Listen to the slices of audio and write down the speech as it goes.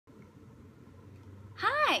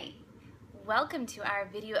welcome to our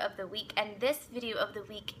video of the week. And this video of the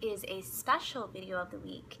week is a special video of the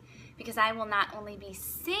week because I will not only be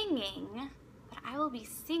singing, but I will be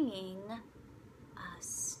singing a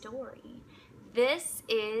story. This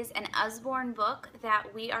is an Usborne book that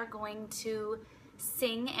we are going to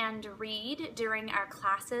sing and read during our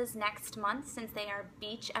classes next month since they are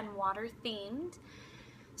beach and water themed.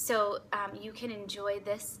 So you can enjoy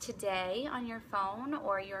this today on your phone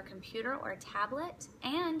or your computer or tablet,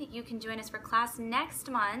 and you can join us for class next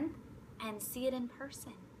month and see it in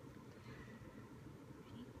person.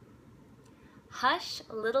 Ready? Hush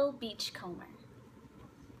Little Beachcomber.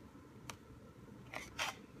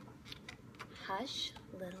 Hush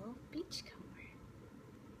Little Beachcomber.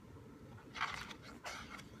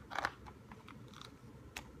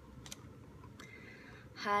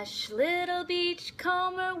 Hush, little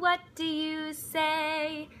beachcomber, what do you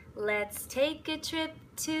say? Let's take a trip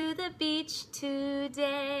to the beach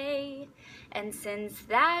today. And since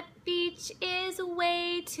that beach is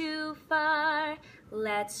way too far,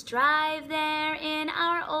 let's drive there in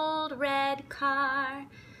our old red car.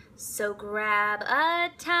 So grab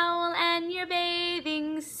a towel and your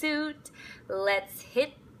bathing suit. Let's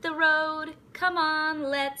hit the road, come on,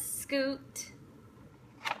 let's scoot.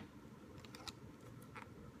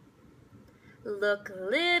 Look,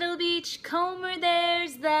 little beachcomber,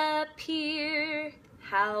 there's the pier.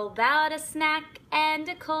 How about a snack and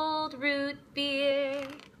a cold root beer?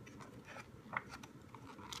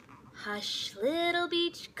 Hush, little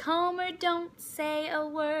beachcomber, don't say a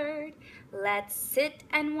word. Let's sit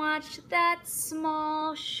and watch that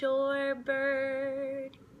small shore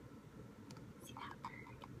bird. See that bird?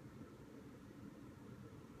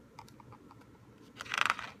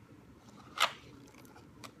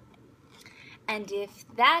 And if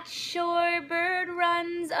that shorebird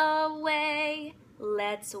runs away,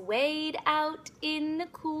 let's wade out in the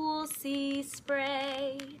cool sea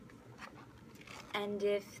spray. And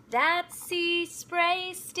if that sea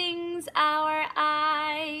spray stings our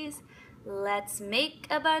eyes, let's make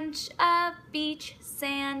a bunch of beach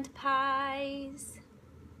sand pies.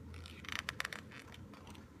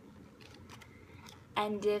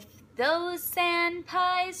 And if those sand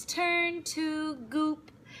pies turn to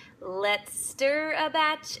goop, let's stir a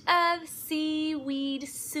batch of seaweed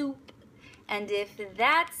soup. And if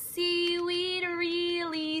that seaweed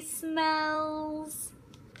really smells,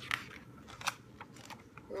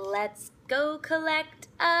 let's go collect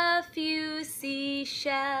a few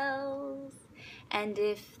seashells. And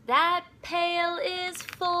if that pail is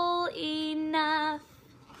full enough,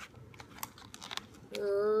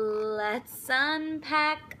 let's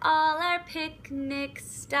unpack all our picnic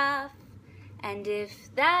stuff. And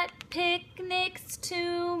if that picnic's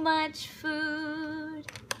too much food,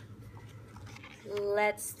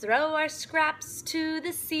 let's throw our scraps to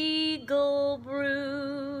the seagull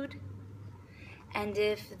brood. And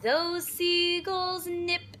if those seagulls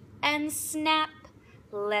nip and snap,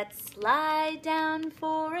 let's lie down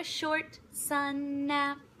for a short sun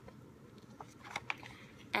nap.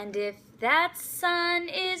 And if that sun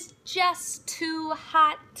is just too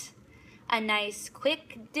hot, a nice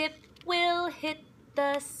quick dip will hit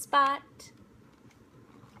the spot.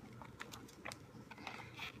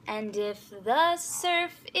 And if the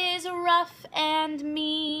surf is rough and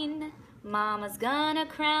mean, Mama's gonna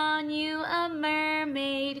crown you a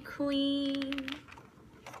mermaid queen.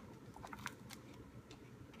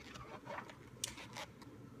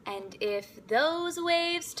 And if those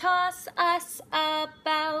waves toss us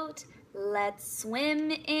about, let's swim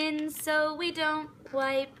in so we don't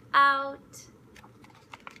wipe out.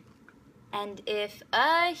 And if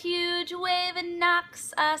a huge wave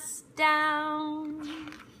knocks us down,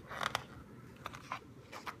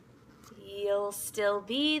 you'll still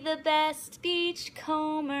be the best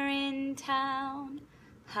beachcomber in town.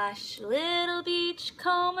 Hush, little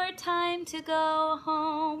beachcomber, time to go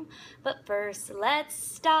home. But first, let's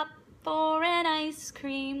stop for an ice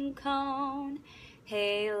cream cone.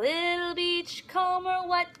 Hey, little beachcomber,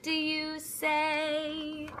 what do you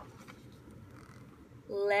say?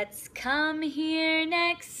 Let's come here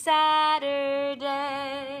next Saturday.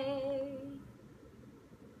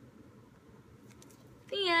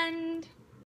 The end.